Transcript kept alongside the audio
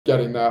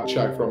getting that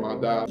check from my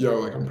dad. Yo,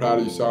 like, I'm proud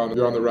of you, son.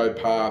 You're on the right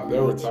path.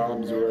 There were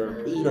times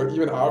where,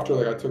 even after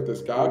like I took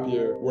this gap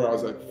year, where I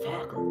was like,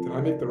 fuck, like, did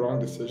I make the wrong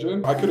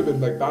decision? I could have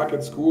been like back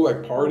at school,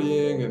 like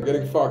partying and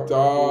getting fucked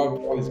up,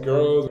 all these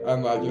girls,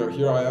 and like,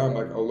 here I am,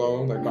 like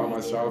alone, like by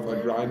myself,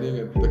 like grinding,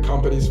 and the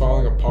company's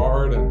falling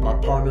apart, and my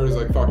partner is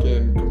like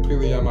fucking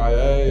completely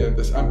MIA, and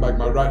this like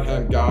my right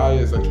hand guy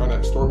is like trying to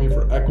extort me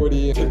for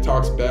equity.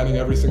 TikTok's banning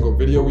every single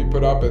video we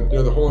put up, and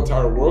the whole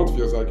entire world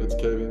feels like it's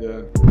caving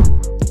in.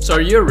 So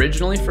are you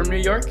originally from New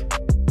York?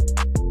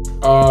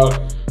 So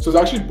I was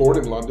actually born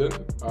in London.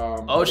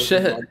 Oh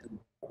shit.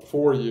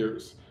 4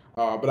 years.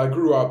 But I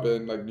grew up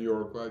in like New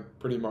York, like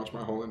pretty much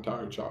my whole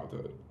entire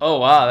childhood. Oh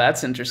wow,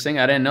 that's interesting.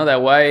 I didn't know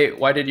that.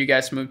 Why did you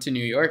guys move to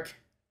New York?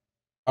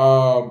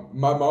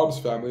 My mom's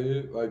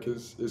family like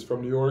is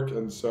from New York,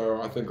 and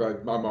so I think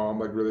like my mom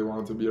like really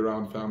wanted to be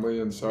around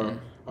family, and so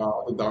I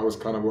think that was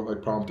kind of what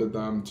like prompted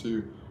them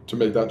to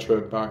make that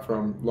trip back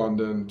from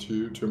London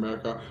to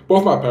America.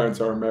 Both my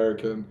parents are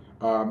American.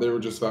 They were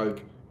just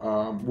like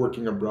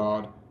working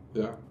abroad.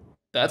 Yeah.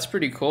 That's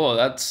pretty cool.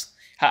 That's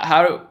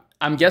how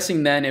I'm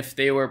guessing then if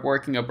they were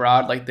working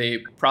abroad, like they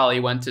probably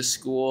went to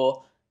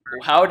school.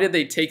 How did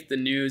they take the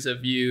news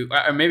of you?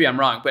 Or maybe I'm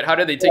wrong, but how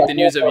did they take the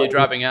news of you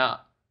dropping out?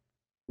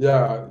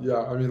 Yeah,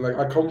 yeah. I mean, like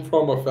I come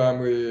from a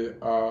family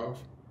of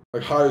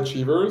like high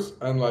achievers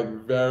and like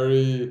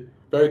very,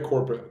 very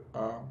corporate.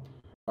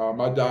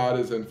 My dad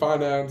is in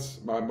finance.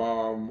 My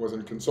mom was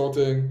in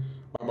consulting.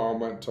 My mom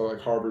went to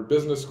like Harvard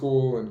Business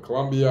School and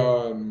Columbia,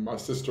 and my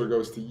sister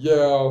goes to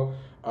Yale.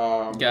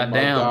 And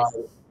Goddamn.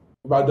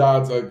 my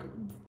dad's like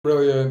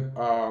brilliant.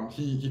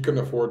 He couldn't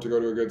afford to go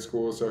to a good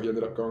school, so he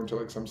ended up going to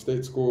like some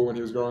state school when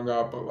he was growing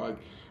up. But like,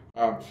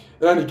 um,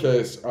 in any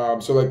case,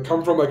 so like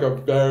come from like a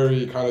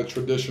very kind of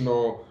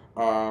traditional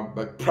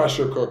like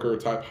pressure cooker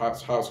type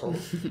household.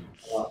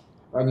 Uh,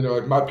 and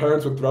like my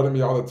parents would threaten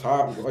me all the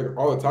time,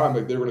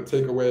 like they were gonna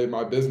take away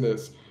my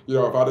business.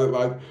 If I didn't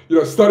like,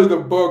 study the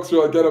books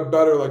or like get a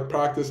better like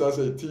practice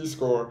SAT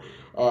score,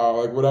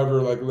 like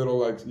whatever like little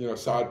like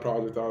side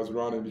project I was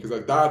running, because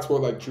like that's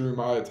what like drew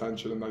my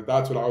attention, and like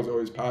that's what I was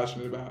always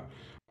passionate about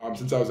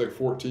since I was like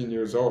 14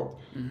 years old.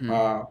 Hmm.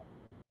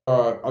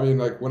 Uh, I mean,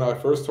 like when I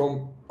first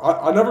told,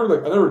 I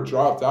never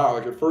dropped out.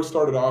 Like it first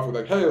started off with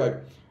like, hey, like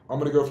I'm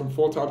gonna go from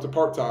full time to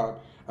part time,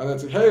 and then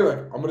it's like, hey, like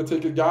I'm gonna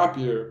take a gap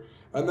year,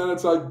 and then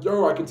it's like,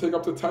 yo, I can take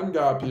up to 10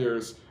 gap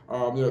years.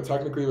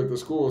 Technically with the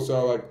school,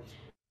 so like,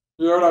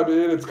 you know what I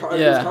mean? It's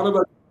Yeah, kind of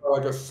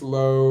like a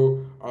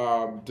slow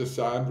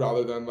descent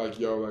rather than like,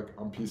 yo, like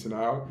I'm peacing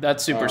out.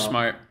 that's super Um,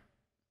 smart.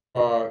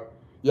 uh,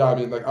 yeah, I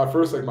mean, like at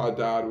first, like my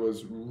dad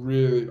was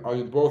really, I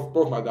mean,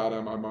 both my dad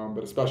and my mom,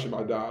 but especially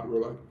my dad, were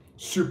like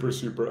super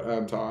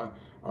anti,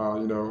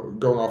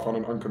 going off on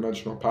an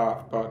unconventional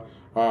path. But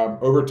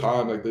over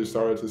time, like they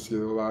started to see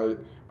the light,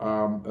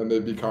 and they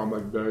become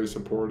like very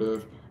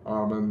supportive,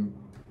 and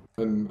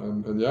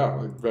yeah,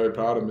 like very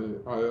proud of me.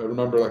 I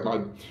remember like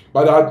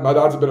my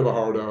dad's a bit of a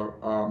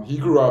hardo. He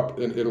grew up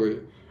in Italy,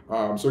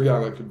 so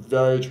again, like a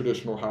very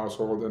traditional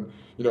household, and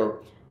you know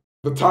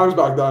the times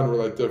back then were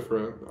like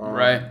different.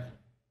 Right.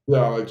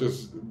 Yeah, like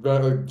just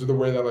very, like the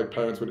way that like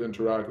parents would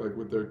interact like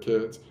with their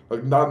kids.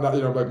 Like not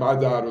like my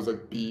dad was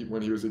like beat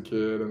when he was a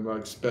kid and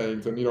like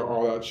spanked and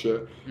all that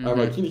shit. And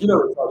like Hmm. he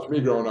never touched me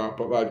growing up,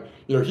 but like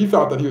he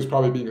thought that he was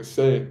probably being a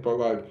saint, but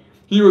like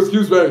he was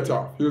very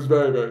tough. He was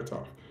very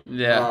tough.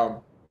 Yeah.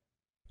 Um,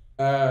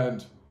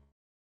 and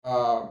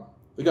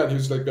again, he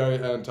was like very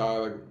anti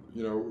like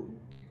you know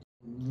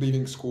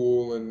leaving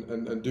school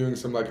and doing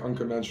some like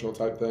unconventional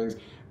type things.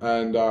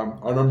 And I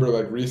remember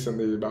like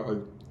recently, about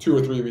like 2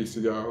 or 3 weeks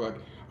ago, like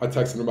I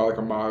texted him about like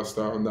a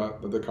milestone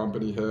that the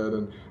company hit,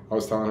 and I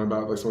was telling him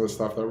about like some of the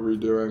stuff that we were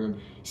doing, and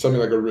he sent me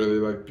like a really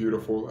like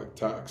beautiful like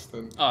text.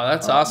 And Oh,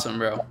 that's um, awesome,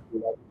 bro.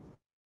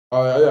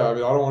 yeah, I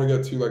mean, I don't want to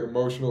get too like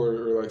emotional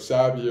or like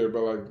savvy here,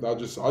 but like I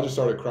just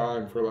started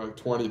crying for like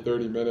 20,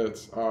 30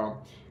 minutes,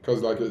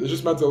 because like it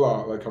just meant a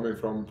lot, like coming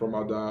from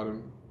my dad.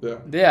 And yeah.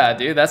 Yeah,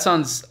 dude, that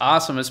sounds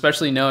awesome,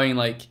 especially knowing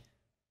like,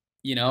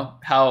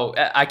 how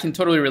I can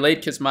totally relate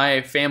because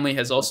my family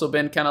has also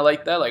been kind of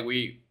like that. Like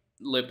we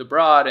lived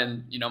abroad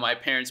and, my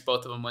parents,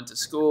 both of them went to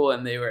school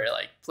and they were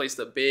like placed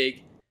a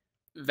big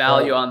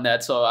value Right. on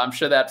that. So I'm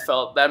sure that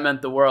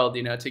meant the world,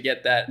 to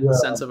get that Yeah.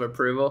 sense of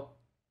approval.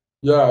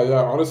 Yeah.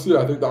 Honestly,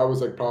 I think that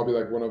was like probably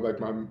like one of like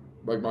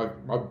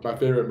my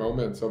favorite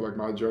moments of like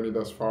my journey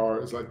thus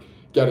far, is like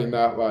getting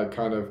that like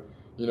kind of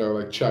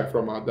like check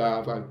from my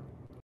dad, like,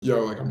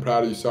 yo, like I'm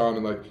proud of you, son,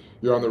 and like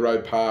you're on the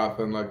right path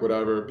and like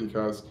whatever,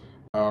 because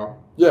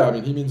yeah, I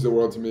mean he means the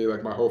world to me,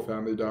 like my whole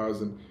family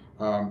does, and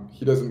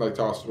he doesn't like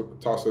toss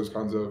those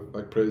kinds of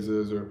like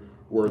praises or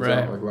words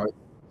out Right. like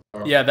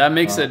so, Yeah, that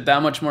makes uh, it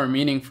that much more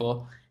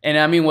meaningful. And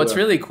I mean, what's yeah,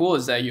 really cool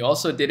is that you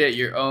also did it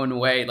your own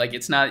way. Like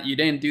it's not you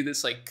didn't do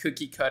this like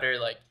cookie cutter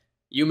like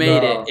you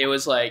made it. no, It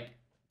was like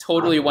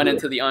totally went yeah.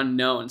 into the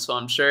unknown. So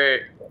I'm sure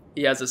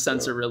he has a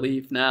sense of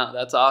relief now.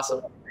 That's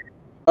awesome.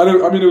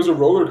 I mean, it was a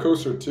roller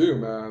coaster too,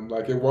 man.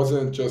 Like it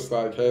wasn't just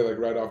like, hey, like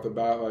right off the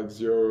bat, like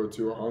 0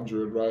 to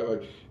 100, right?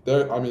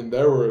 Like I mean,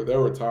 there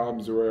were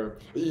times where,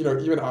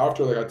 even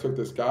after like I took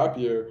this gap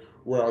year,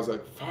 where I was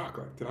like, fuck,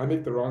 like did I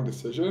make the wrong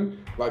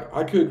decision? Like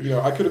I could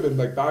have been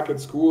like back at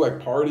school, like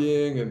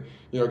partying and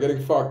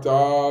getting fucked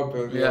up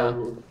and Yeah.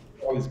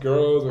 all these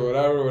girls or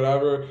whatever,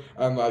 whatever.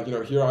 And like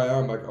here I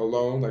am, like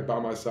alone, like by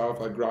myself,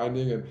 like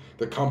grinding, and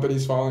the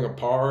company's falling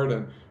apart,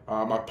 and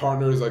my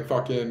partner is like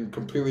fucking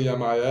completely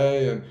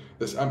MIA, and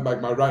this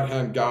like my right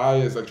hand guy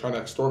is like trying to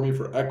extort me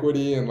for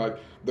equity, and like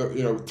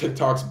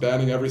TikTok's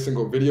banning every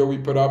single video we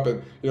put up,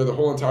 and the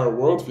whole entire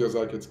world feels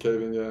like it's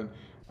caving in,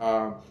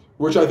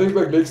 which I think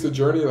like makes the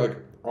journey like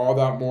all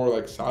that more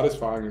like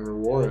satisfying and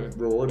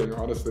rewarding,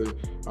 honestly.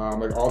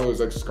 Like all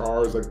those like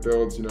scars like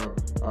builds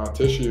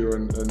tissue,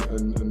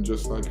 and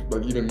just like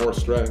even more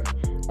strength,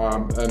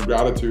 and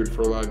gratitude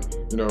for like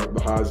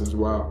the highs as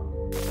well.